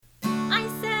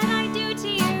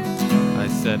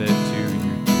send it to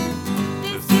YouTube.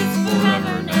 This is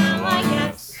forever now, I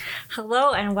guess.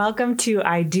 Hello and welcome to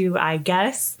I Do, I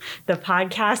Guess, the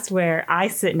podcast where I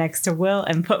sit next to Will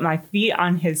and put my feet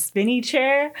on his spinny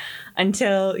chair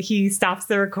until he stops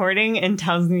the recording and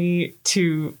tells me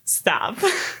to stop.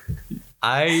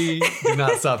 I do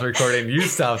not stop the recording. You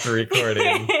stop the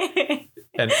recording.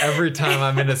 And every time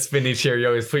I'm in a spinny chair, you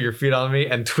always put your feet on me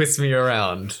and twist me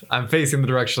around. I'm facing the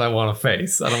direction I want to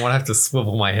face. I don't want to have to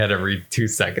swivel my head every 2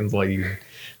 seconds while you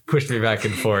push me back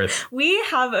and forth. We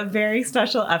have a very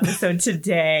special episode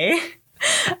today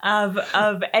of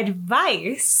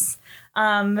advice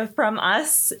from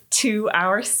us to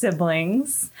our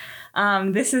siblings.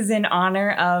 This is in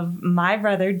honor of my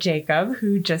brother, Jacob,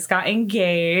 who just got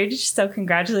engaged. So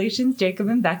congratulations, Jacob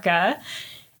and Becca.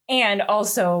 And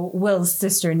also Will's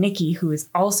sister, Nikki, who is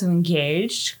also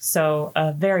engaged. So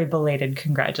very belated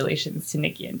congratulations to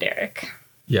Nikki and Derek.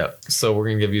 Yep. So we're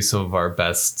going to give you some of our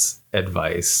best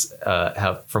advice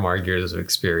from our years of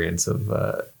experience of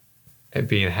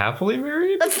being happily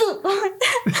married.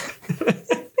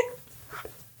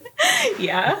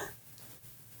 Yeah.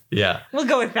 Yeah. We'll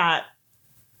go with that.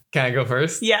 Can I go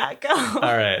first? Yeah, go.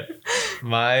 All right.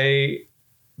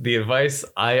 The advice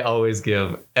I always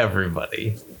give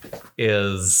everybody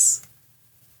is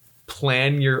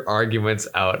plan your arguments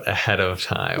out ahead of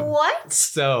time. What?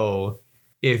 So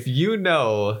if you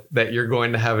know that you're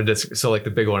going to have so like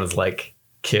the big one is like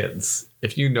kids.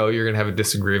 If you know you're going to have a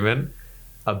disagreement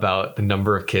about the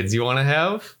number of kids you want to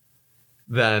have,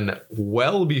 then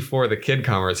well before the kid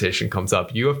conversation comes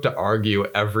up, you have to argue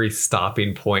every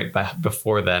stopping point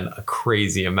before then a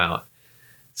crazy amount.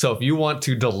 So if you want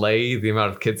to delay the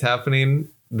amount of kids happening,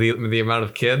 the amount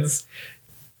of kids,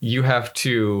 you have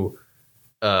to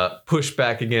push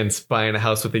back against buying a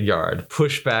house with a yard,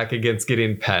 push back against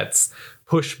getting pets,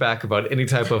 push back about any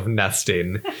type of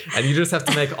nesting. And you just have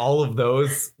to make all of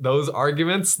those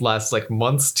arguments last like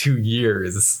months to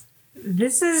years.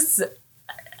 This is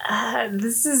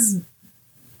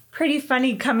pretty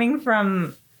funny coming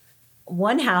from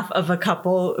one half of a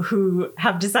couple who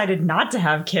have decided not to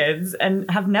have kids and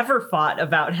have never fought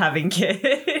about having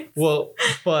kids. Well,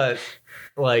 but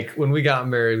like when we got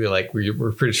married, we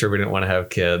were pretty sure we didn't want to have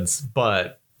kids,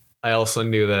 but I also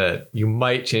knew that you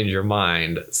might change your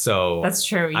mind. So that's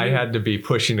true. I had to be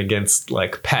pushing against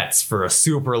like pets for a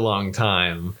super long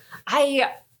time. I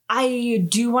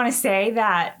do want to say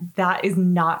that is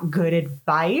not good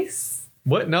advice.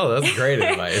 What? No, that's great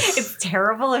advice. It's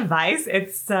terrible advice.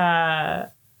 It's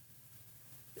that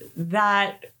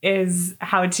is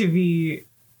how to be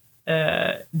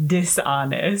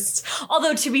dishonest.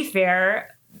 Although to be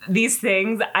fair, these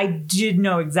things, I did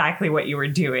know exactly what you were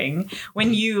doing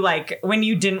when you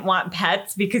didn't want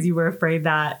pets because you were afraid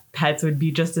that pets would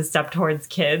be just a step towards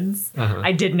kids. Uh-huh.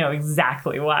 I did know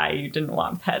exactly why you didn't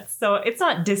want pets. So it's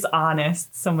not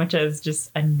dishonest so much as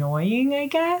just annoying, I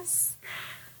guess.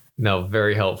 No,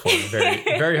 very helpful. Very,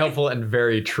 very helpful and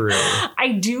very true.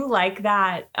 I do like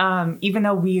that, even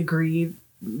though we agree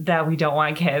that we don't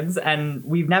want kids and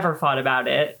we've never fought about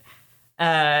it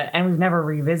and we've never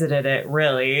revisited it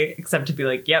really, except to be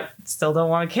like, yep, still don't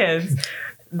want kids.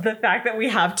 The fact that we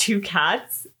have 2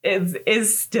 cats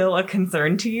is still a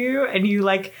concern to you. And you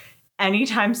like,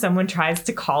 anytime someone tries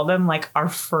to call them like our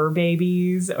fur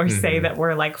babies or say that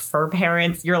we're like fur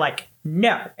parents, you're like,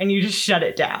 no. And you just shut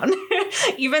it down.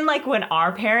 Even like when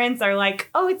our parents are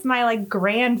like, oh, it's my like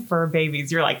grand fur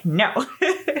babies. You're like, no.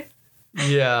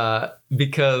 Yeah,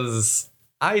 because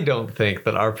I don't think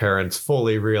that our parents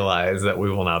fully realize that we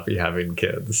will not be having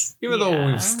kids, even though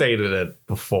we've stated it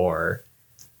before.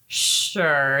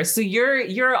 Sure. So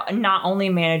you're not only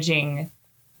managing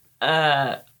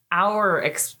our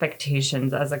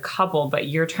expectations as a couple, but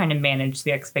you're trying to manage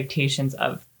the expectations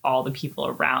of all the people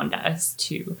around us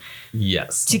to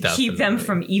keep them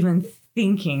from even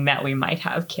thinking that we might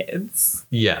have kids.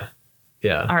 Yeah.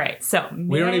 All right. So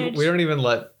we don't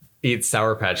even eat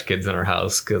Sour Patch Kids in our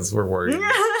house because we're worried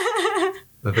that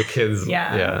the kids.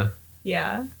 Yeah.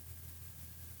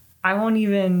 I won't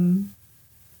even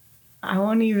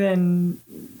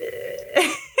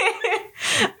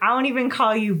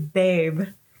call you babe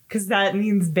because that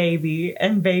means baby,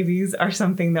 and babies are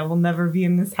something that will never be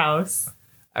in this house.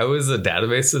 I was a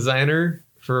database designer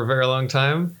for a very long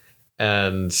time,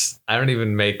 and I don't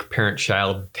even make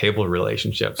parent-child table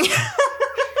relationships,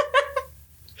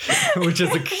 which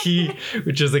is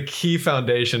a key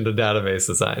foundation to database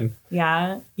design.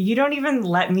 Yeah, you don't even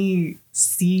let me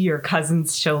see your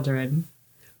cousin's children.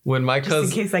 When my cousin,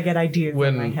 just in case I get ideas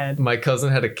in my head. My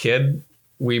cousin had a kid,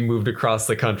 we moved across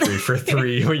the country for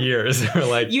 3 years. We're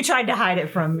like, you tried to hide it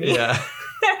from me. Yeah.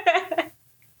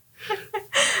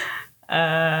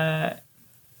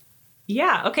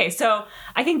 Yeah. Okay. So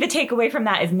I think the takeaway from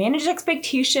that is manage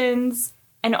expectations,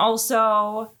 and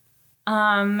also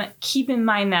keep in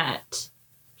mind that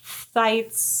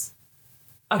fights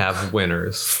Have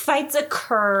winners. Fights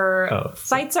occur. Oh.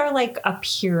 Fights are like a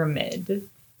pyramid.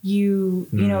 You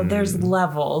know, there's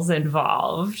levels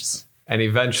involved. And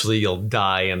eventually you'll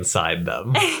die inside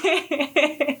them.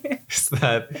 Is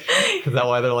that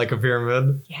why they're like a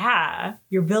pyramid? Yeah.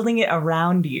 You're building it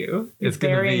around you. You're It's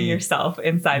gonna burying be yourself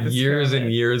inside this Years pyramid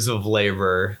and years of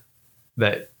labor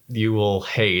that you will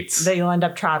hate. that you'll end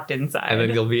up trapped inside. And then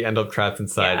you'll end up trapped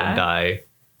inside Yeah. and die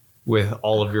with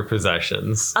all of your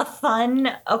possessions.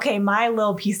 My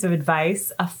little piece of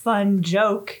advice, a fun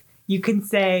joke you can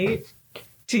say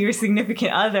to your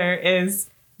significant other is,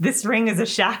 "This ring is a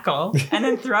shackle," and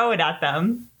then throw it at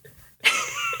them.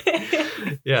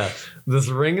 Yeah. This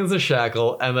ring is a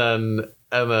shackle, and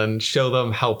then show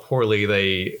them how poorly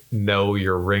they know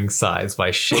your ring size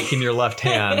by shaking your left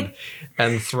hand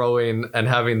and throwing and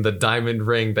having the diamond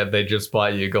ring that they just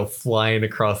bought you go flying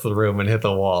across the room and hit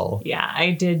the wall. Yeah,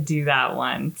 I did do that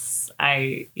once.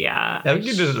 I think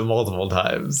you did it multiple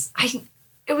times. Okay.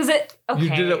 You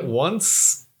did it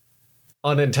once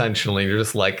unintentionally. You're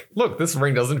just like, look, this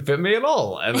ring doesn't fit me at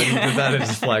all. And then you did that and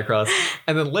just fly across.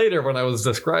 And then later when I was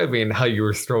describing how you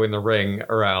were throwing the ring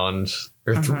around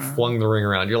or flung the ring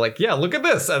around, you're like, yeah, look at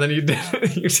this. And then you did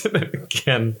it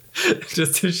again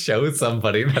just to show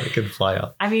somebody that it could fly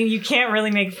off. I mean, you can't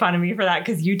really make fun of me for that,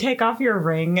 because you take off your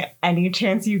ring any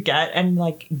chance you get and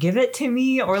like give it to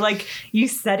me, or like you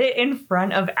set it in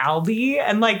front of Albie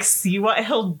and like see what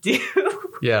he'll do.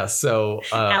 Yeah, so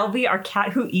Albie, our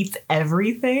cat who eats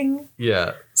everything.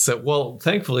 Yeah. So, well,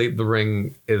 thankfully the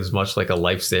ring is much like a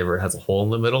lifesaver. It has a hole in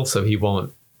the middle, so he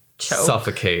won't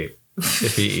suffocate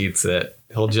if he eats it.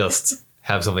 He'll just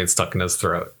have something stuck in his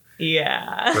throat.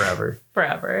 Yeah.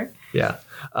 Forever. Yeah.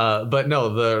 But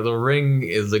no, the ring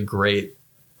is a great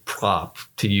prop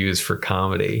to use for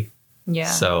comedy. Yeah.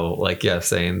 So, like, yeah,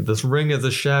 saying this ring is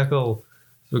a shackle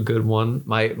is a good one.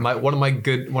 One of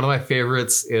my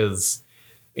favorites is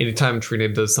anytime Trina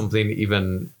does something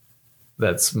even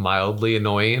that's mildly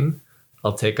annoying,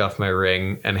 I'll take off my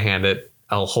ring and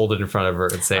I'll hold it in front of her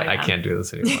and say, I can't do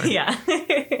this anymore. Yeah.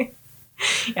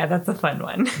 Yeah, that's a fun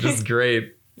one. Just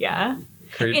great. Yeah.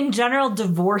 Great. In general,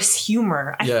 divorce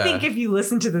humor. I think if you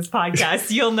listen to this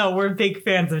podcast, you'll know we're big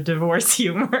fans of divorce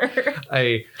humor.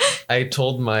 I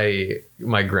told my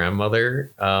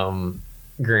grandmother,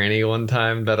 Granny, one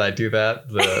time that I do that,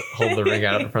 hold the ring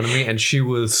out in front of me, and she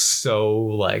was so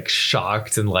like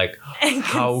shocked and like,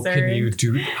 how can you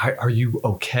do? Are you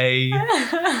okay?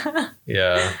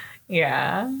 Yeah.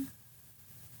 Yeah.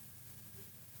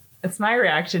 It's my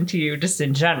reaction to you just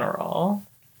in general.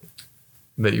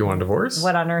 That you want a divorce?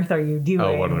 What on earth are you doing?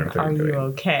 Oh, what on earth are you doing?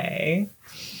 Okay?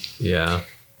 Yeah.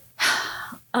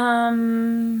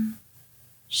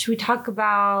 Should we talk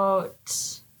about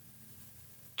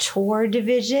chore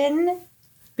division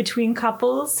between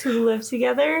couples who live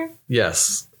together?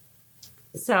 Yes.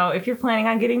 So if you're planning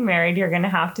on getting married, you're going to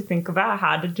have to think about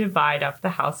how to divide up the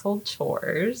household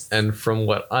chores. And from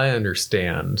what I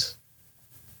understand,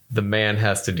 the man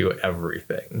has to do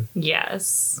everything.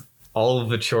 Yes. All of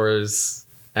the chores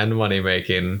and money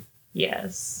making.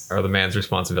 Yes. Are the man's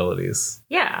responsibilities.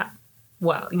 Yeah.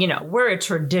 Well, you know, we're a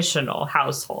traditional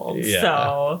household. Yeah.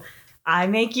 So I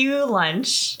make you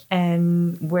lunch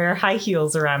and wear high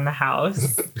heels around the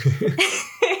house.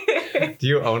 Do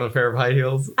you own a pair of high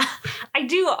heels? I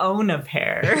do own a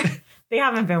pair. They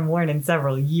haven't been worn in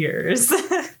several years.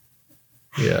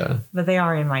 Yeah. But they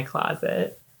are in my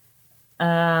closet.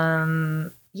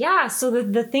 Yeah, so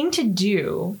the thing to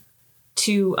do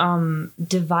to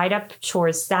divide up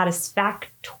chores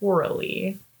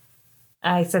satisfactorily,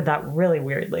 I said that really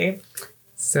weirdly.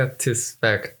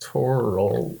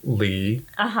 Satisfactorily.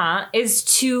 Is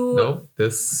to... Nope,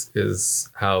 this is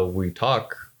how we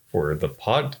talk for the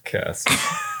podcast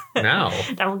now.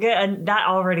 That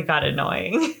already got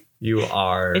annoying. You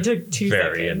are it took 2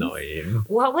 very seconds. Annoying.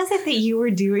 What was it that you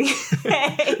were doing?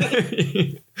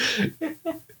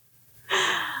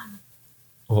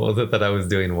 What was it that I was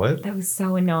doing? What? That was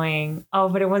so annoying. Oh,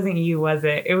 but it wasn't you, was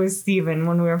it? It was Steven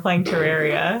when we were playing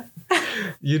Terraria.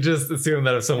 You just assumed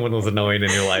that if someone was annoying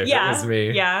in your life, it was me.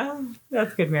 Yeah,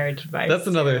 that's good marriage advice. That's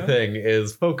another thing,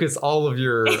 is focus all of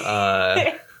your...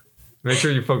 make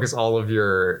sure you focus all of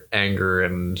your anger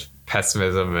and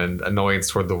pessimism and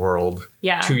annoyance toward the world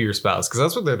to your spouse, because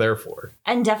that's what they're there for.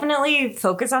 And definitely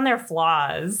focus on their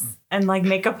flaws and like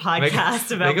make a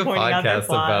podcast about pointing out their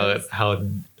flaws. About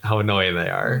how annoying they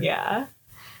are. Yeah.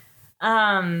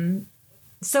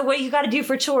 So what you got to do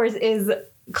for chores is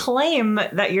claim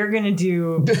that you're going to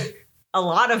do a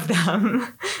lot of them.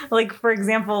 Like, for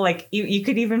example, like you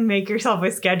could even make yourself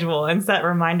a schedule and set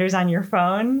reminders on your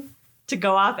phone to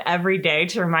go off every day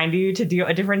to remind you to do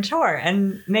a different chore,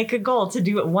 and make a goal to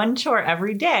do one chore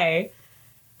every day.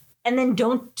 And then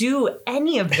don't do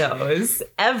any of those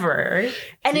ever.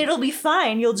 And it'll be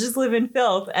fine. You'll just live in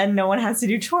filth and no one has to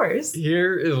do chores.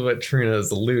 Here is what Trina is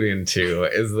alluding to,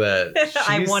 is that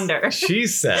I wonder. She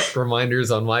set reminders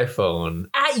on my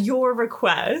phone. At your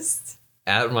request.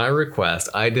 At my request.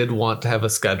 I did want to have a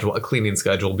cleaning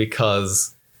schedule,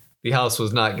 because the house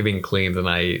was not getting cleaned and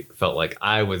I felt like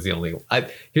I was the only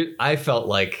I felt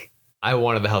like I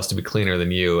wanted the house to be cleaner than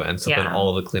you, and so then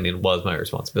all of the cleaning was my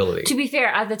responsibility. To be fair,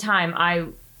 at the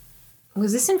time,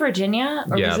 was this in Virginia?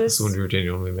 Or yeah, was this was in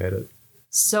Virginia when we made it.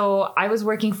 So I was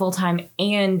working full-time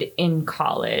and in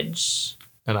college.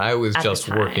 And I was just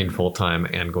working full-time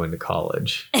and going to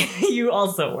college. You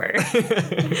also were.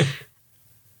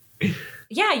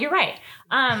 Yeah, you're right.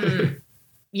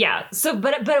 Yeah. So,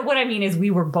 but what I mean is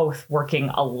we were both working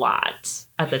a lot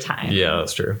at the time. Yeah,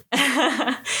 that's true.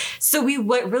 So we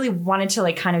really wanted to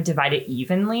like kind of divide it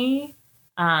evenly.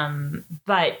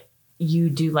 But you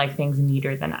do like things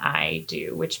neater than I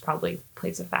do, which probably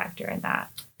plays a factor in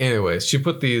that. Anyways, she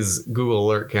put these Google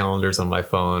Alert calendars on my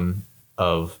phone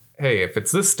of, hey, if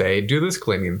it's this day, do this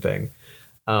cleaning thing.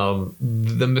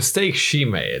 The mistake she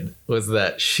made was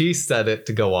that she set it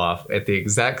to go off at the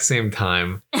exact same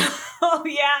time. Oh,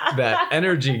 yeah. That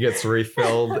energy gets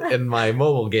refilled in my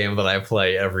mobile game that I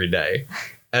play every day.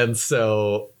 And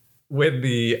so when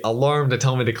the alarm to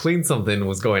tell me to clean something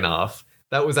was going off,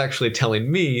 that was actually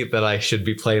telling me that I should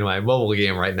be playing my mobile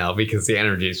game right now because the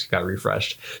energy got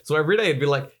refreshed. So every day it'd be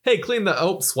like, hey, clean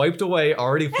the, swiped away,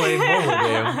 already playing mobile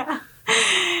game.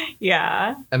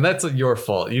 Yeah. And that's your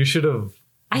fault. You should have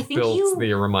built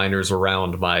the reminders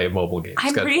around my mobile game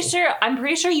schedule. I'm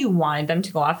pretty sure you wanted them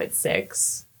to go off at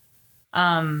 6.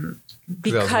 Because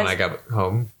that was when I got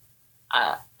home.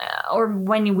 Or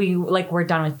when we were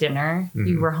done with dinner,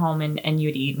 you were home and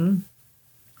you'd eaten.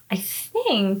 I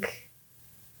think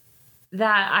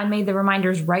that I made the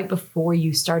reminders right before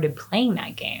you started playing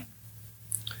that game.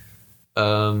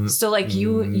 So like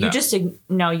you just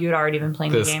no, you had already been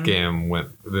playing the game.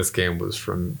 This game was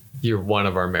from year 1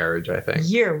 of our marriage, I think.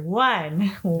 Year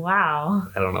 1. Wow.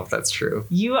 I don't know if that's true.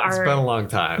 It's been a long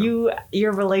time.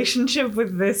 Your relationship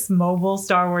with this mobile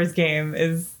Star Wars game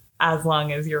is as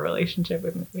long as your relationship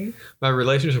with me. My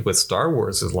relationship with Star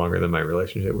Wars is longer than my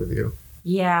relationship with you.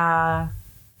 Yeah.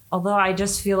 Although I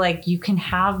just feel like you can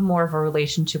have more of a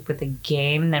relationship with a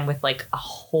game than with like a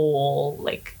whole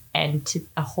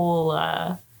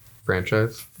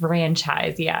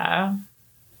franchise, yeah.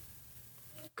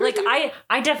 Like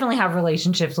I definitely have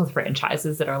relationships with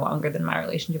franchises that are longer than my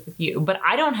relationship with you, but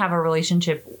I don't have a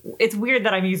relationship. It's weird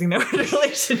that I'm using the word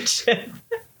relationship.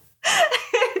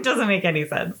 It doesn't make any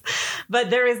sense. But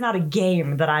there is not a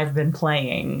game that I've been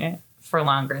playing for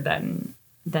longer than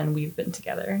we've been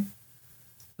together.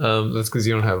 That's because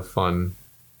you don't have fun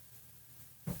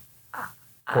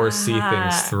or see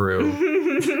things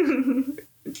through.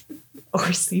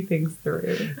 Or see things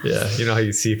through. Yeah, you know how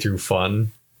you see through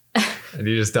fun, and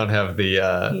you just don't have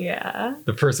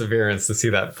the perseverance to see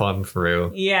that fun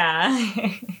through. Yeah.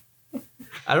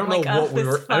 I don't know what we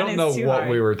were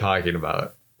talking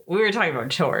about. We were talking about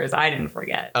chores. I didn't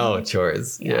forget. Oh,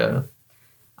 chores. Yeah.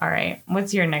 All right.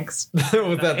 What's your next?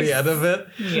 Was that the end of it?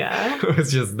 Yeah. It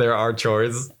was just there are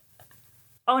chores.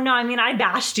 Oh no! I mean, I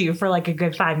bashed you for like a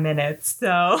good 5 minutes.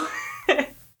 So.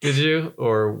 Did you?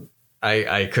 Or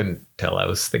I couldn't tell. I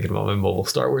was thinking about my mobile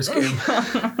Star Wars game.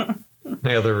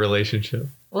 My other relationship.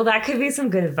 Well, that could be some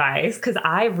good advice because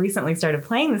I recently started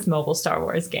playing this mobile Star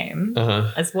Wars game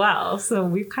as well. So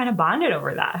we've kind of bonded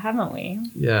over that, haven't we?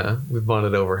 Yeah, we've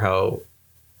bonded over how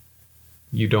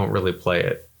you don't really play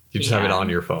it. You just have it on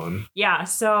your phone. Yeah,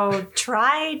 so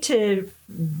try to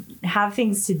have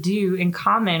things to do in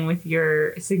common with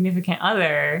your significant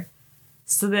other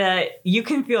so that you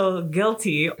can feel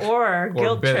guilty or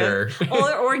guilt trip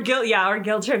or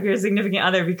guilt trip your significant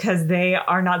other because they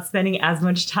are not spending as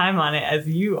much time on it as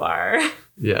you are.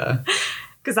 Yeah.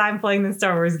 Because I'm playing the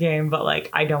Star Wars game, but like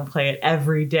I don't play it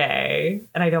every day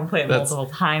and I don't play it multiple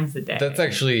times a day. That's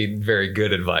actually very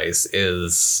good advice,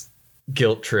 is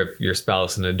guilt trip your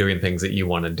spouse into doing things that you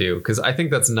want to do. Because I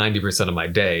think that's 90% of my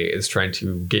day is trying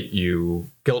to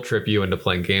guilt trip you into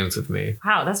playing games with me.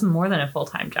 Wow, that's more than a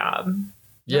full-time job.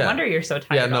 No wonder you're so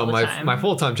tired. Yeah, no, my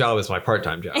full-time job is my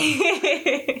part-time job.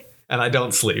 And I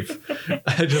don't sleep.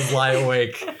 I just lie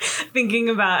awake. Thinking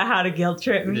about how to guilt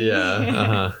trip me.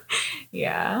 Yeah.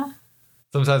 Yeah.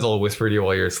 Sometimes I'll whisper to you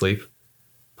while you're asleep.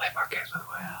 Play more games with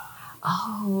Will.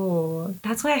 Oh,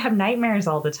 that's why I have nightmares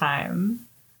all the time.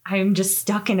 I'm just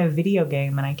stuck in a video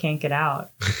game and I can't get out.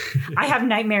 I have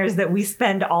nightmares that we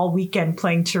spend all weekend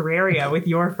playing Terraria with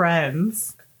your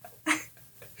friends.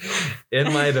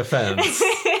 In my defense,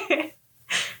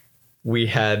 we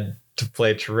had to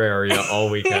play Terraria all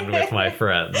weekend with my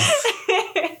friends.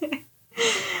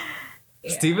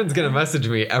 Yeah. Steven's gonna message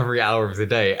me every hour of the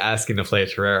day asking to play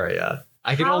Terraria.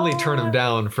 I can only turn him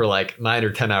down for like 9 or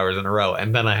 10 hours in a row,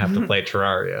 and then I have to play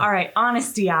Terraria. All right,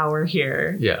 honesty hour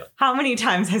here. Yeah. How many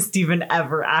times has Steven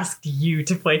ever asked you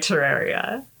to play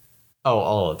Terraria? Oh,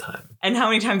 all the time. And how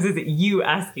many times is it you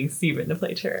asking Steven to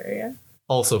play Terraria?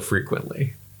 Also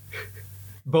frequently.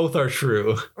 Both are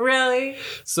true. Really?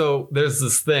 So there's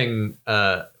this thing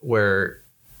where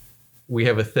we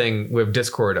have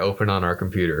Discord open on our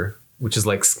computer, which is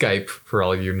like Skype for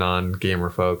all you non-gamer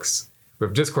folks. We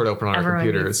have Discord open on Everyone our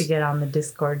computers. needs to get on the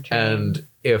Discord train. And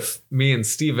if me and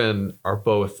Steven are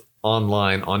both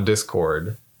online on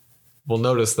Discord, we'll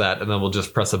notice that, and then we'll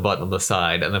just press a button on the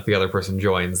side. And if the other person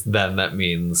joins, then that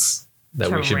means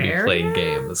that we should be playing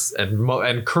games.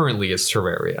 And currently it's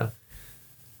Terraria.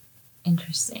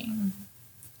 Interesting.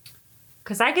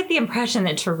 Because I get the impression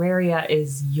that Terraria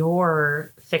is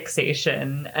your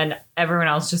fixation and everyone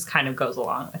else just kind of goes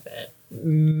along with it.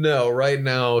 No, right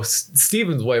now,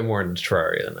 Steven's way more into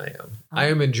Terraria than I am. I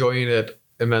am enjoying it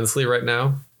immensely right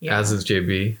now, as is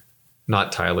JB.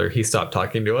 Not Tyler. He stopped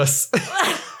talking to us.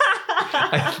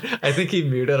 I think he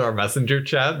muted our messenger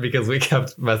chat because we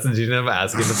kept messaging him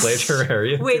asking to play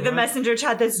Terraria. Wait, the messenger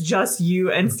chat that's just you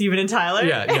and Steven and Tyler?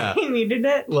 Yeah. He muted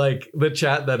it? Like the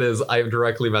chat that is, I am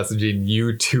directly messaging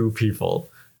you two people.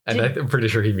 And I'm pretty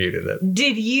sure he muted it.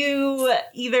 Did you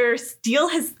either steal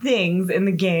his things in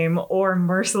the game or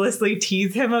mercilessly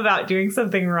tease him about doing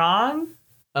something wrong?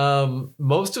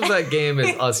 Most of that game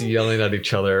is us yelling at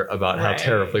each other about how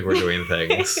terribly we're doing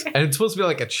things. And it's supposed to be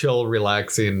like a chill,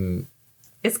 relaxing...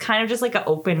 It's kind of just like an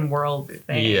open world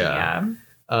thing. Yeah.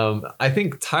 I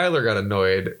think Tyler got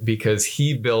annoyed because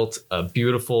he built a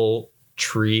beautiful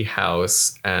tree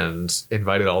house and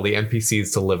invited all the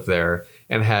NPCs to live there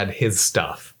and had his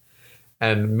stuff.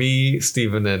 And me,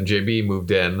 Steven, and JB moved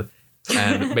in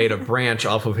and made a branch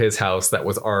off of his house that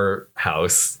was our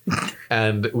house.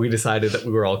 And we decided that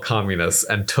we were all communists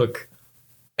and took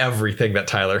everything that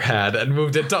Tyler had and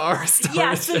moved it to our storage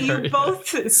area. So you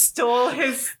both stole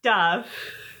his stuff.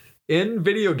 In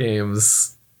video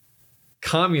games,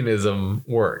 communism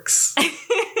works.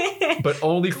 But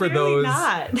only for those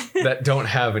that don't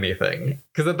have anything.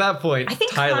 Because at that point,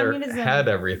 Tyler had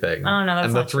everything. Oh, no, that's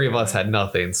and the three of us had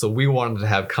nothing. So we wanted to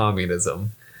have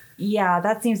communism. Yeah,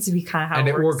 that seems to be kind of how and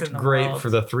it works. And it worked great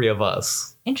for the three of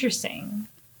us. Interesting.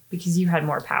 Because you had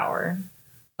more power.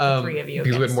 The three of you.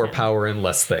 Because we had more power and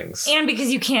less things. And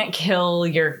because you can't kill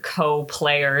your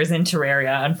co-players in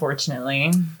Terraria,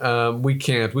 unfortunately. We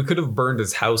can't. We could have burned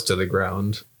his house to the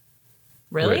ground.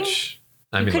 Really?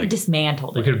 We could have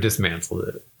dismantled it. We could have dismantled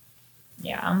it.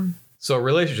 Yeah. So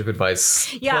relationship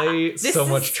advice. Play so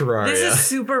much Terraria. This is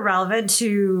super relevant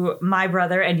to my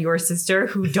brother and your sister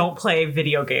who don't play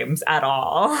video games at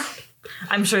all.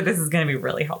 I'm sure this is going to be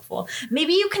really helpful.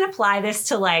 Maybe you can apply this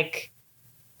to like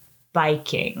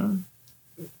biking.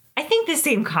 I think the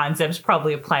same concepts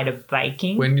probably apply to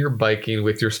biking. When you're biking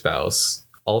with your spouse,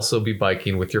 also be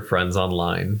biking with your friends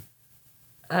online.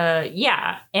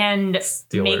 Yeah. And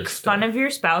make fun of your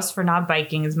spouse for not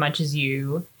biking as much as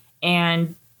you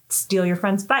and steal your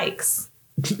friends' bikes.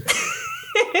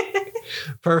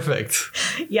 Perfect.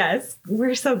 Yes.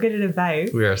 We're so good at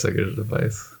advice. We are so good at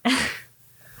advice.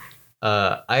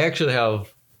 I actually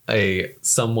have a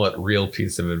somewhat real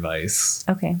piece of advice.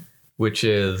 Okay. Which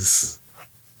is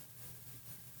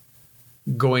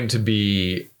going to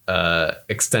be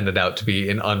extended out to be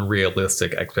an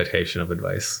unrealistic expectation of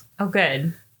advice. Oh,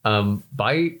 good.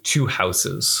 Buy 2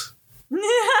 houses.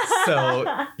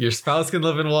 So your spouse can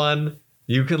live in one,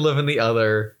 you can live in the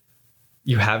other.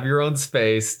 You have your own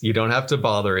space. You don't have to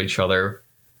bother each other.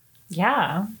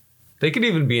 Yeah. They could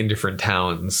even be in different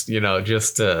towns,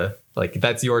 just like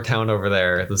that's your town over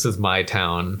there. This is my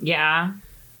town. Yeah.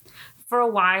 For a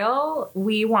while,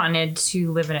 we wanted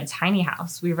to live in a tiny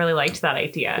house. We really liked that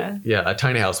idea. Yeah, a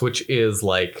tiny house, which is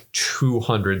like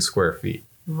 200 square feet.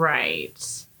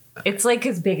 Right. It's like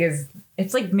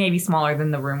it's like maybe smaller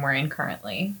than the room we're in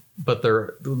currently. But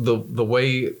the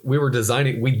way we were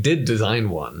designing, we did design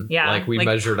one. Yeah, like we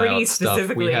measured out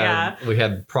stuff. We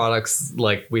had products,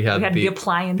 like we had the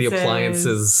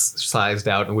appliances sized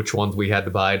out and which ones we had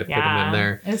to buy to put them in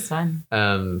there. It was fun.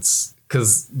 And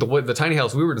because the tiny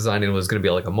house we were designing was going to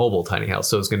be like a mobile tiny house,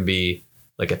 so it was going to be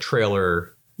like a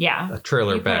trailer Yeah. a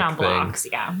trailer You put it back on thing. blocks,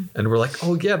 yeah. And we're like,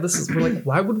 oh yeah, we're like,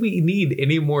 why would we need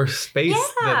any more space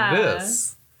Yeah. than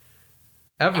this?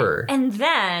 Ever. And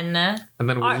then And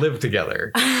then we lived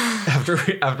together after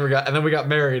we got, and then we got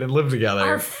married and lived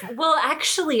together.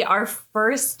 actually, our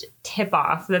first tip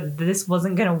off that this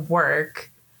wasn't going to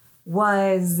work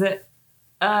was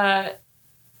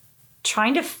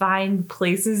trying to find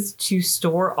places to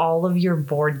store all of your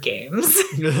board games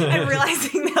and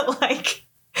realizing that, like,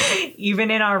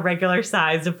 even in our regular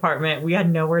sized apartment, we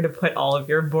had nowhere to put all of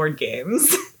your board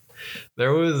games.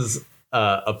 There was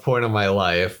a point in my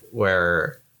life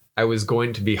where I was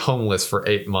going to be homeless for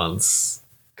 8 months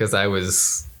because it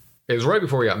was right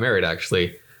before we got married,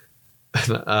 actually.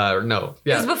 No,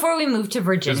 It was before we moved to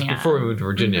Virginia. It was before we moved to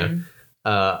Virginia.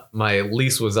 Mm-hmm. My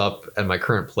lease was up at my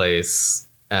current place,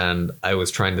 and I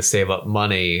was trying to save up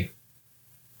money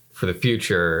for the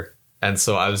future. And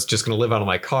so I was just going to live out of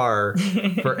my car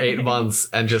for 8 months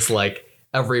and just like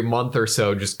every month or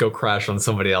so just go crash on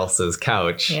somebody else's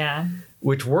couch. Yeah.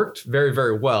 Which worked very,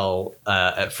 very well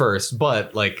at first.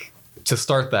 But like to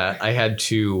start that, I had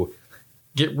to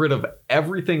get rid of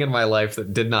everything in my life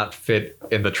that did not fit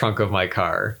in the trunk of my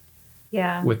car.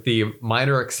 Yeah. With the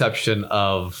minor exception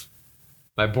of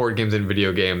my board games and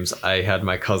video games, I had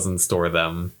my cousin store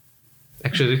them.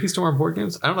 Actually, did he store my board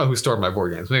games? I don't know who stored my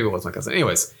board games. Maybe it was my cousin.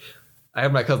 Anyways, I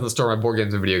had my cousin store my board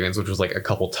games and video games, which was like a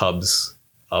couple tubs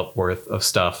worth of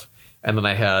stuff. And then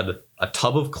I had a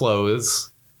tub of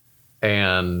clothes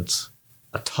and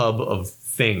a tub of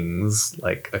things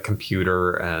like a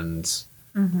computer and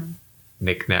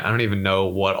knick-knack. I don't even know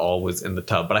what all was in the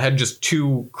tub, but I had just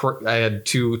two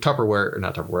Tupperware,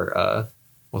 not Tupperware,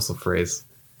 what's the phrase?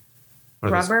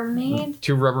 Rubbermaid?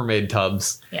 2 Rubbermaid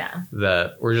tubs. Yeah.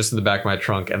 That were just in the back of my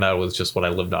trunk, and that was just what I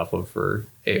lived off of for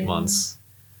 8 months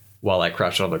while I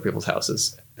crashed on other people's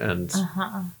houses. And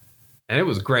it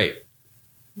was great.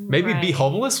 Maybe be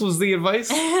homeless was the advice.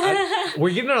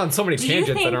 We're getting on so many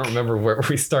tangents, I don't remember where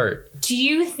we start. Do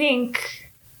you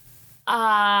think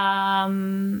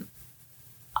our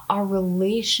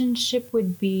relationship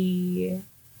would be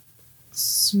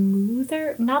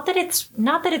smoother? Not that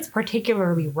it's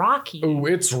particularly rocky. Oh,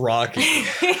 it's rocky.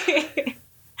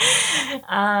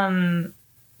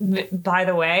 By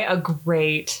the way, a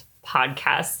great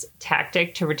podcast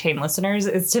tactic to retain listeners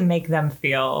is to make them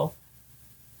feel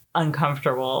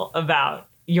uncomfortable about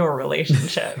your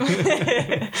relationship.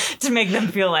 To make them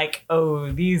feel like,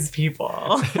 oh, these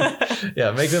people.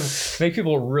 Yeah, make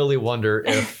people really wonder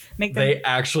if they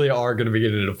actually are going to be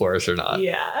getting a divorce or not.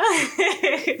 Yeah.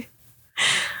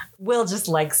 Will just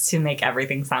likes to make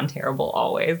everything sound terrible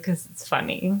always because it's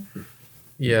funny.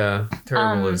 Yeah,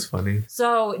 terrible is funny.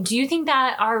 So, do you think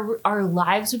that our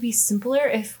lives would be simpler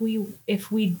if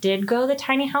we did go the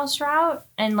tiny house route?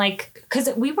 And like, because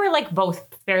we were like both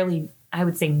fairly, I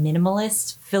would say,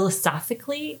 minimalist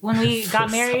philosophically when we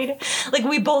got married. Like,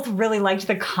 we both really liked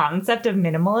the concept of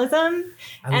minimalism,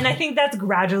 and I think that's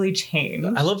gradually changed.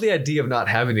 I love the idea of not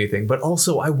having anything, but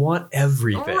also I want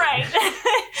everything. Right.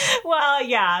 Well,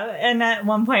 yeah. And at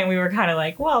one point we were kind of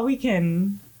like, well, we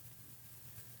can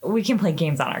play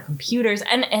games on our computers.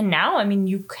 And now, I mean,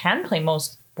 you can play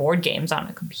most board games on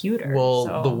a computer.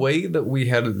 Well, the way that we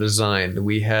had it designed,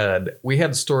 we had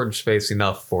storage space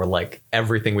enough for like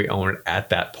everything we owned at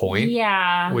that point.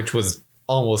 Yeah. Which was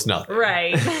almost nothing.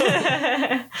 Right.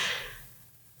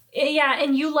 Yeah,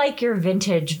 and you like your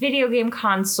vintage video game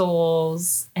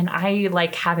consoles, and I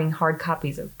like having hard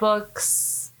copies of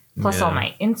books, plus all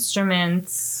my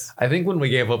instruments. I think when we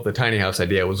gave up the tiny house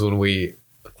idea was when we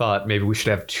thought maybe we should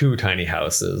have 2 tiny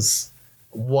houses.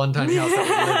 One tiny house that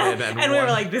we live in, and we were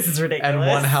like, this is ridiculous. And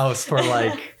one house for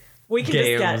like we can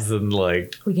games and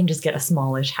like... We can just get a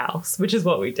smallish house, which is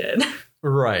what we did.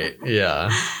 Right,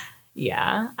 yeah.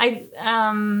 Yeah. I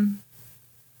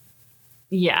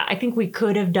think we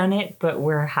could have done it, but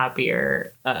we're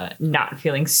happier not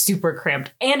feeling super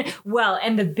cramped. And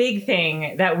the big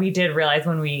thing that we did realize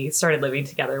when we started living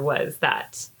together was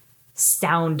that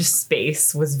sound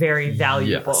space was very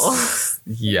valuable.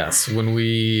 Yes. When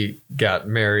we got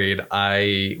married,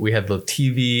 we had the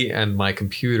TV and my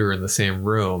computer in the same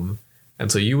room.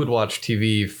 And so you would watch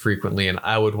TV frequently and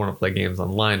I would want to play games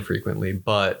online frequently,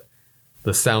 but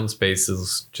the sound space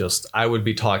is just, I would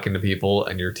be talking to people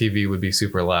and your TV would be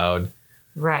super loud.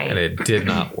 Right. And it did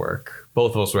not work.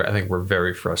 Both of us were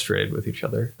very frustrated with each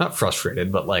other. Not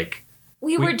frustrated, but like...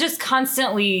 We were just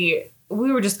constantly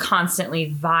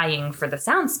vying for the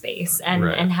sound space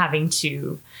and having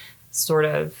to sort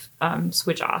of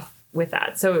switch off with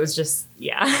that. So it was just,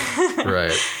 yeah.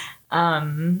 Right.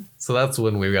 So that's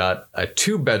when we got a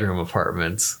 2-bedroom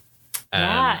apartment.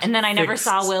 And then I never fixed-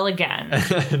 saw Will again.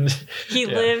 And, He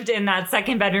yeah. lived in that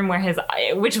second bedroom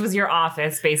which was your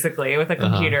office, basically, with a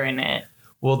computer in it.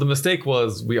 Well, the mistake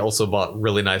was we also bought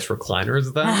really nice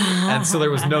recliners then. And so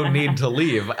there was no need to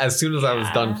leave. As soon as I was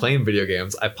done playing video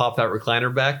games, I popped that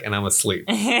recliner back and I'm asleep.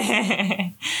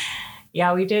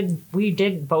 Yeah, we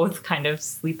did both kind of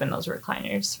sleep in those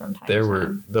recliners from time There to were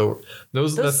time.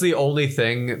 those that's the only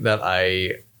thing that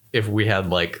if we had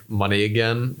like money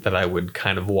again, that I would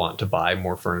kind of want to buy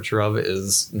more furniture of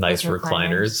is nice Those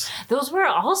recliners. Those were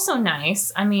also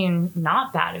nice. I mean,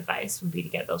 not bad advice would be to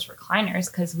get those recliners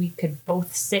because we could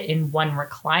both sit in one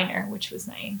recliner, which was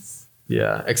nice.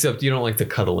 Yeah, except you don't like to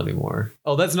cuddle anymore.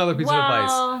 Oh, that's another piece of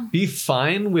Well- advice. Be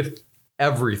fine with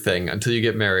everything until you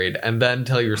get married, and then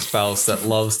tell your spouse that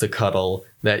loves to cuddle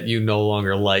that you no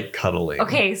longer like cuddling.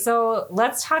 Okay, so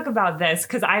let's talk about this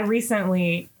because I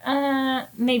recently,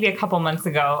 maybe a couple months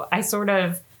ago, I sort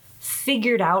of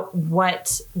figured out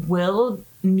what Will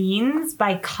means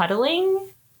by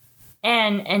cuddling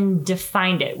and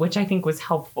defined it, which I think was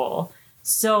helpful.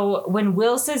 So when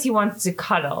Will says he wants to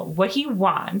cuddle, what he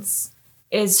wants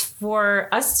is for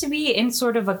us to be in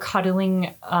sort of a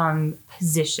cuddling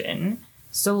position.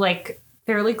 So like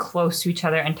fairly close to each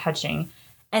other and touching.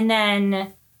 And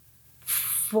then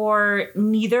for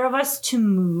neither of us to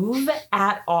move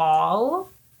at all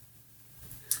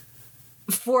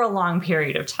for a long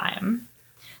period of time.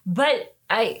 But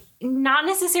not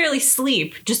necessarily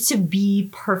sleep, just to be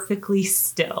perfectly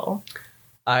still.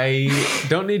 I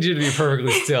don't need you to be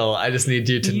perfectly still. I just need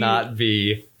you to not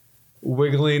be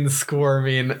wiggling,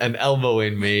 squirming, and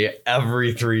elbowing me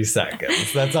every 3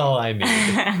 seconds. That's all I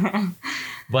need.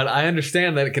 But I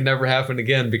understand that it can never happen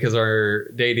again because our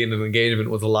dating and engagement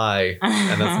was a lie,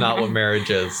 and that's not what marriage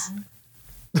is.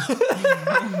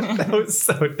 That was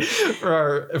so for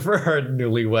our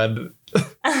newlywed.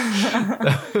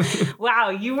 Wow,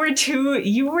 you were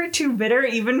too bitter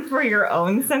even for your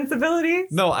own sensibilities?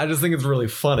 No, I just think it's really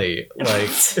funny. Like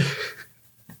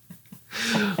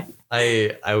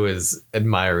I was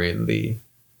admiring the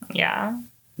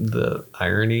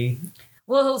irony.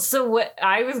 Well, so what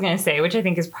I was going to say, which I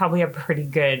think is probably a pretty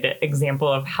good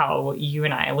example of how you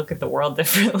and I look at the world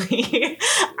differently.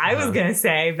 I was going to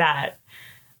say that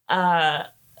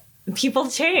people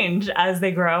change as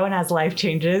they grow and as life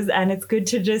changes, and it's good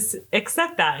to just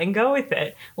accept that and go with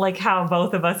it. Like how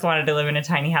both of us wanted to live in a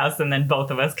tiny house, and then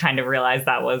both of us kind of realized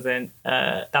that wasn't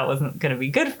going to be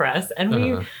good for us,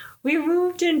 and we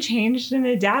moved and changed and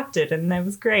adapted, and that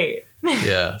was great.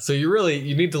 Yeah. So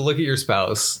you need to look at your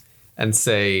spouse and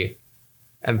say,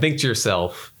 and think to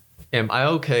yourself, am I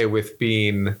okay with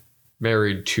being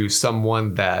married to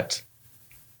someone that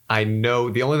I know,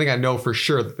 the only thing I know for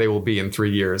sure that they will be in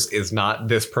 3 years is not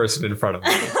this person in front of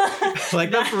me.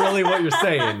 Like, that's really what you're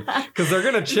saying, because they're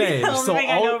going to change. The only thing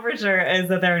I know for sure is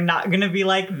that they're not going to be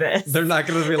like this. They're not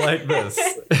going to be like this.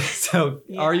 So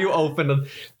are you open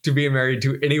to being married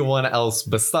to anyone else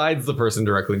besides the person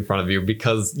directly in front of you?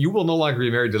 Because you will no longer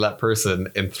be married to that person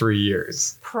in 3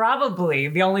 years. Probably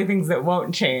the only things that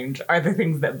won't change are the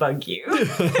things that bug you.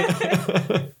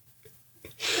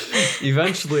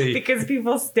 Eventually. Because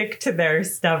people stick to their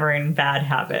stubborn bad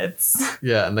habits.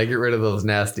 Yeah, and they get rid of those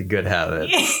nasty good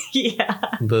habits.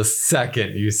 Yeah. The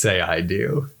second you say I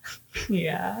do.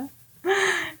 Yeah.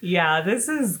 Yeah, this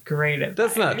is great advice.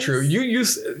 That's not true.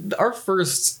 Our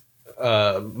first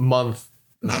month,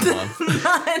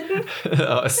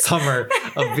 summer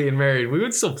of being married, we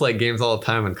would still play games all the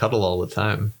time and cuddle all the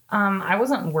time. I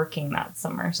wasn't working that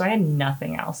summer, so I had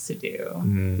nothing else to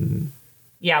do.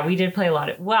 Yeah, we did play a lot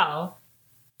of... Well,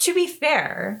 to be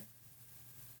fair,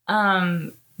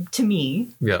 to me,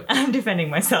 Yep. I'm defending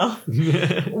myself.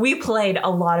 We played a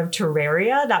lot of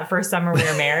Terraria that first summer we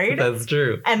were married. That's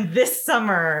true. And this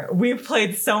summer, we've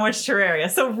played so much Terraria.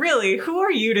 So really, who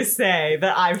are you to say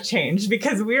that I've changed?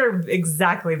 Because we're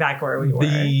exactly back where we were.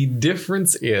 The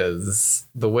difference is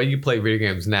the way you play video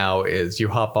games now is you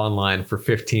hop online for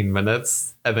 15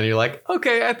 minutes and then you're like,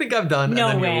 okay, I think I'm done. No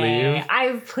and then way. you leave.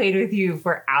 I've played with you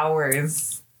for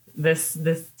hours this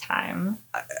time.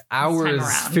 Hours,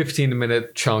 around.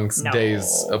 15-minute chunks, No.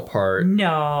 days apart.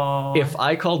 No. If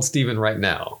I called Steven right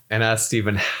now and asked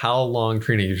Steven how long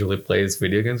Trina usually plays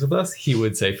video games with us, he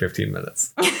would say 15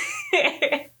 minutes. Do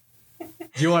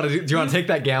you want to take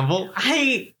that gamble?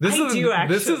 I do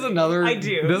actually. This is another I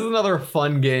do. This is another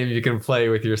fun game you can play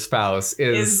with your spouse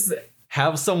is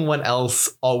have someone else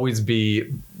always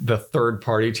be the third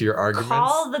party to your arguments.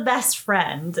 Call the best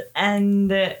friend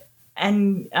and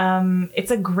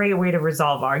it's a great way to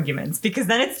resolve arguments because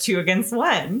then it's 2 against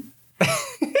 1.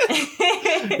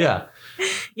 Yeah.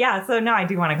 Yeah, so no, I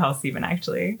do want to call Steven,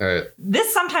 actually. All right.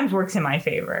 This sometimes works in my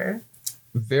favor.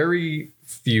 Very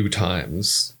few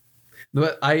times.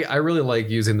 But I really like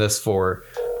using this for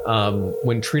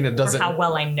when Trina For doesn't... how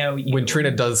well I know you. When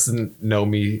Trina doesn't know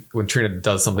me, when Trina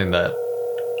does something that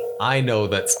I know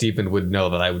that Steven would know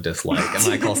that I would dislike, and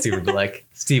when I call Steven, be like,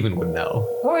 Steven would know.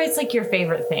 Or it's like your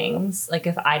favorite things. Like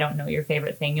if I don't know your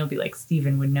favorite thing, you'll be like,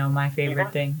 Steven would know my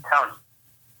favorite thing. Tony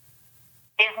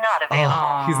is not available.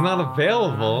 Oh, he's not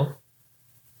available.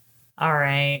 All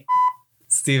right.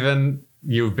 Steven,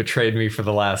 you've betrayed me for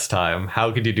the last time.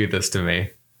 How could you do this to me?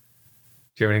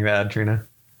 Do you have anything to add, Trina?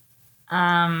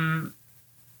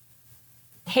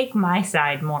 Take my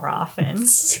side more often.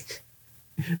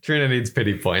 Trina needs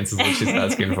pity points is what she's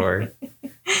asking for.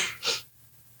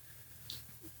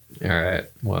 All right.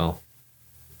 Well,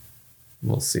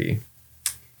 we'll see.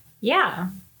 Yeah.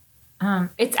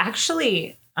 It's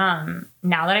actually, now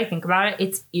that I think about it,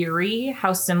 it's eerie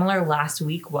how similar last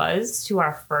week was to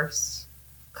our first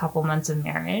couple months of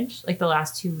marriage, like the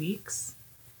last 2 weeks.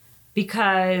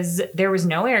 Because there was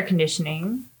no air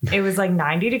conditioning. It was like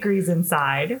 90 degrees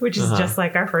inside, which is just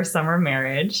like our first summer of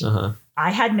marriage. I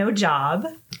had no job,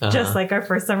 just like our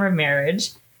first summer of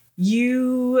marriage.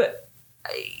 You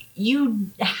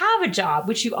have a job,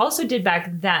 which you also did back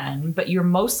then, but you're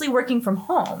mostly working from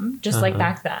home, just like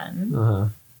back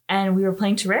then. And we were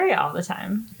playing Terraria all the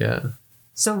time. Yeah.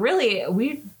 So really,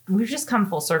 we've just come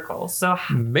full circle. So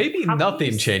maybe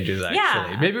nothing changes, actually.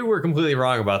 Yeah. Maybe we're completely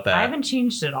wrong about that. I haven't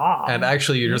changed at all. And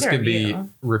actually, you're just Neither going to of be you.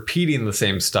 repeating the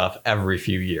same stuff every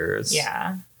few years.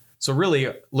 Yeah. So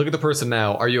really, look at the person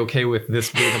now. Are you okay with this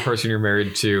being the person you're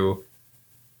married to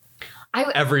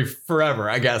forever,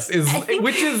 I guess,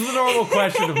 which is the normal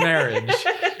question of marriage.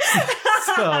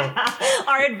 So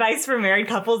our advice for married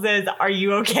couples is, are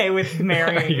you okay with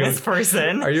marrying this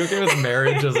person? Are you okay with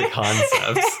marriage as a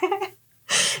concept?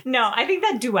 No, I think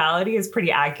that duality is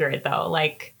pretty accurate, though.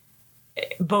 Like,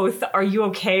 both, are you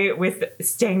okay with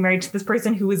staying married to this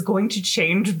person who is going to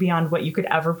change beyond what you could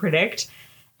ever predict?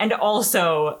 And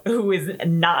also who is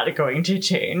not going to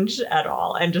change at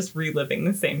all and just reliving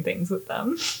the same things with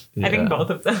them. Yeah. I think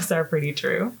both of those are pretty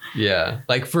true. Yeah.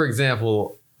 Like, for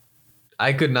example,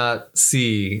 I could not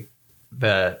see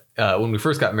that when we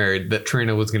first got married that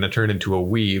Trina was going to turn into a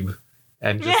weeb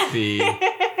and just be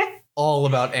all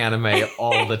about anime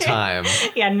all the time.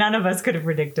 Yeah, none of us could have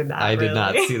predicted that. I did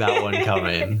not see that one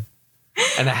coming.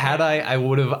 And had I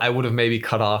would have maybe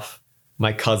cut off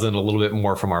my cousin a little bit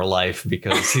more from our life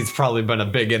because he's probably been a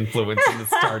big influence in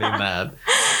starting that.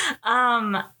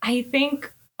 I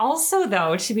think also,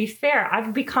 though, to be fair,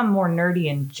 I've become more nerdy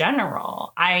in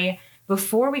general.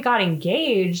 Before we got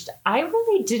engaged, I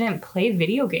really didn't play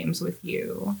video games with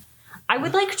you. I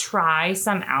would like try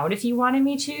some out if you wanted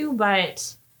me to,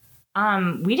 but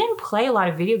we didn't play a lot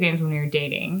of video games when we were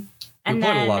dating. And we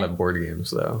played a lot of board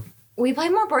games, though. We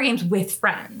played more board games with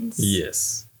friends.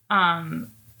 Yes.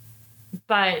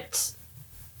 But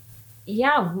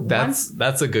yeah,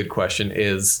 that's a good question.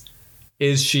 Is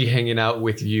she hanging out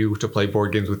with you to play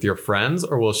board games with your friends,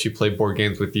 or will she play board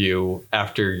games with you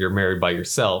after you're married by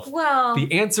yourself? Well,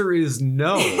 the answer is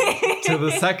no to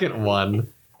the second one,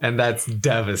 and that's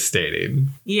devastating.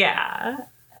 Yeah.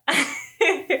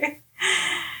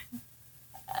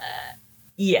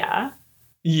 Yeah.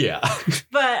 Yeah.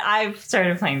 But I've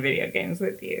started playing video games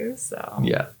with you, so.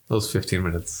 Yeah, those 15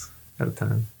 minutes at a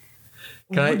time.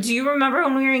 Do you remember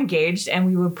when we were engaged and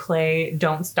we would play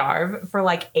Don't Starve for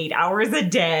like 8 hours a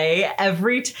day?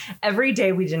 Every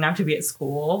day we didn't have to be at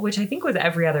school, which I think was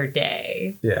every other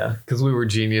day. Yeah, because we were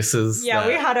geniuses. Yeah,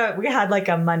 we had like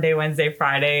a Monday, Wednesday,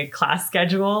 Friday class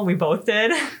schedule. We both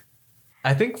did.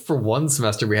 I think for one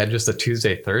semester we had just a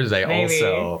Tuesday, Thursday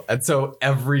also. And so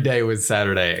every day was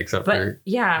Saturday except for...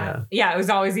 Yeah, it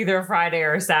was always either a Friday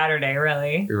or a Saturday,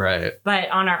 really. Right. But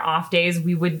on our off days,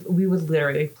 we would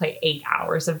literally play 8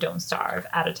 hours of Don't Starve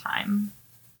at a time.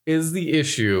 Is the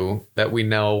issue that we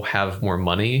now have more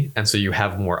money and so you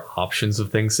have more options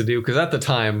of things to do? Because at the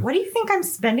time... What do you think I'm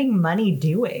spending money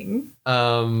doing?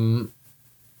 Anime...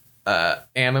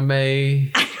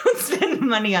 I don't spend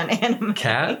money on anime.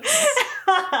 Cats?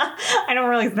 I don't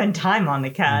really spend time on the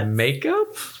cats. Makeup?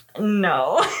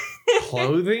 No.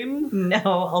 Clothing? No,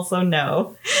 also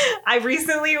no. I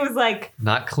recently was like...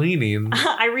 Not cleaning.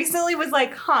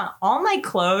 All my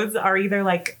clothes are either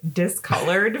like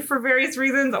discolored for various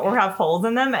reasons or have holes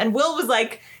in them. And Will was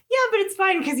like, yeah, but it's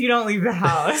fine because you don't leave the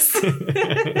house.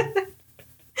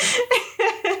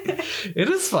 It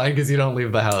is fine because you don't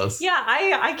leave the house. Yeah,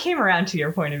 I came around to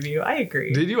your point of view. I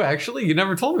agree. Did you actually? You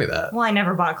never told me that. Well, I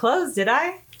never bought clothes, did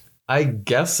I? I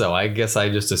guess so. I guess I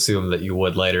just assumed that you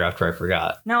would later after I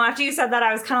forgot. No, after you said that,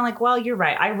 I was kind of like, well, you're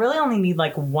right. I really only need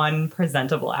like one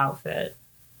presentable outfit.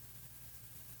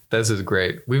 This is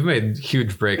great. We've made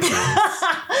huge breakthroughs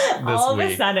All this of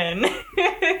week. a sudden.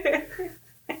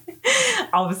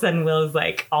 All of a sudden, Will is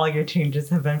like, all your changes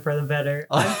have been for the better.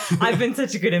 I've been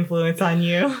such a good influence on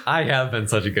you. I have been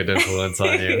such a good influence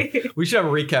on you. We should have a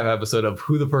recap episode of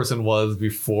who the person was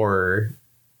before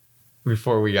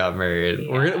we got married.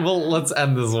 Yeah. Let's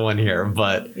end this one here,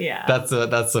 but Yeah. that's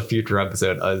a future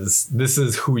episode. This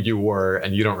is who you were,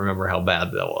 and you don't remember how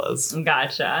bad that was.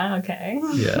 Gotcha. Okay.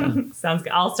 Yeah. Sounds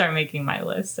good. I'll start making my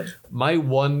list of. My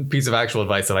one piece of actual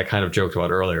advice that I kind of joked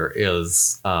about earlier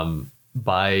is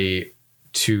buy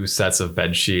 2 sets of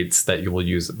bed sheets that you will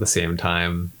use at the same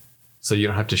time, so you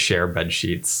don't have to share bed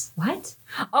sheets. What?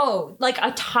 Oh, like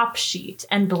a top sheet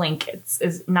and blankets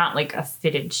is not like a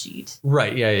fitted sheet,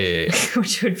 Right? Yeah.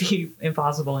 which would be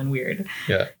impossible and weird.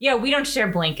 Yeah. Yeah, we don't share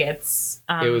blankets.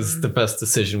 It was the best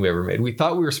decision we ever made. We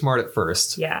thought we were smart at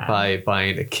first Yeah. by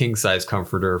buying a king size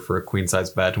comforter for a queen size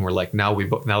bed, and we're like, now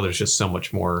there's just so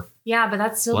much more. Yeah, but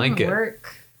that still Blanket. didn't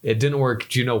work It didn't work.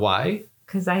 Do you know why?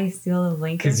 because I steal the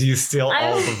blankets. Because you steal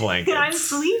all the blankets. I'm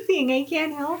sleeping. I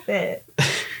can't help it.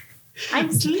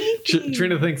 I'm sleeping.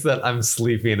 Trina thinks that I'm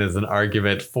sleeping is an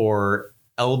argument for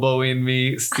elbowing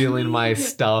me, stealing my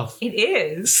stuff, It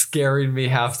is scaring me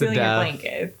half stealing to your death.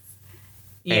 blankets.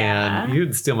 Yeah. And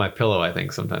you'd steal my pillow, I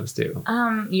think, sometimes too.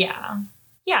 Yeah.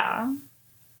 Yeah.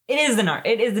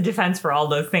 It is a defense for all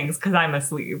those things because I'm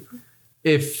asleep.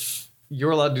 If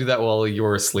you're allowed to do that while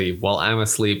you're asleep, while I'm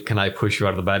asleep, can I push you out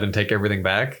of the bed and take everything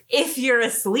back? If you're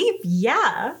asleep,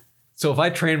 yeah. So if I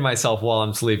train myself while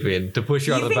I'm sleeping to push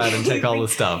you out of the bed and take all the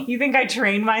stuff, You think I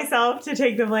train myself to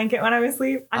take the blanket when I'm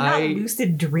asleep? I'm not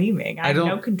lucid dreaming. I have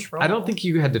no control. I don't think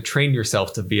you had to train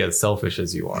yourself to be as selfish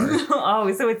as you are.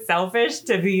 Oh, so it's selfish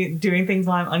to be doing things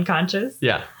while I'm unconscious?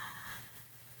 Yeah.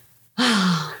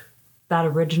 That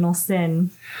original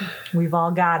sin. We've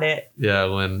all got it. Yeah,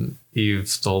 when Eve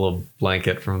stole a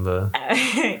blanket from the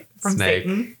From snake.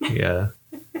 Satan. Yeah.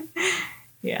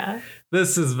 Yeah.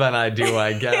 This has been I Do,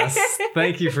 I Guess.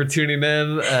 Thank you for tuning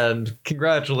in, and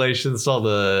congratulations to all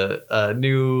the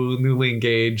newly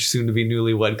engaged, soon to be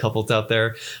newlywed couples out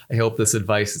there. I hope this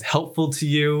advice is helpful to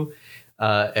you.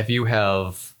 If you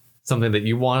have something that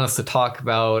you want us to talk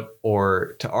about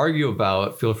or to argue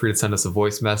about, feel free to send us a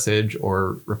voice message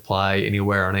or reply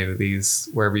anywhere on any of these,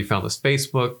 wherever you found this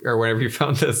Facebook or wherever you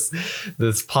found this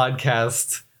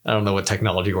podcast. I don't know what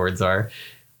technology words are.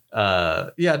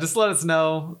 Just let us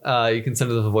know. You can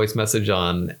send us a voice message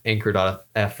on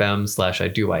anchor.fm/I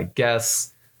Do, I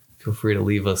Guess. Feel free to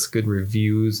leave us good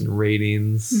reviews and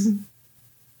ratings. Mm-hmm.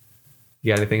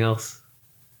 You got anything else?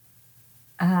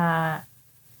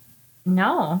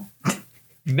 No.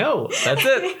 No, that's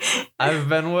it. I've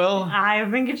been Will. I've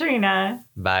been Katrina.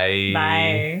 Bye.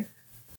 Bye.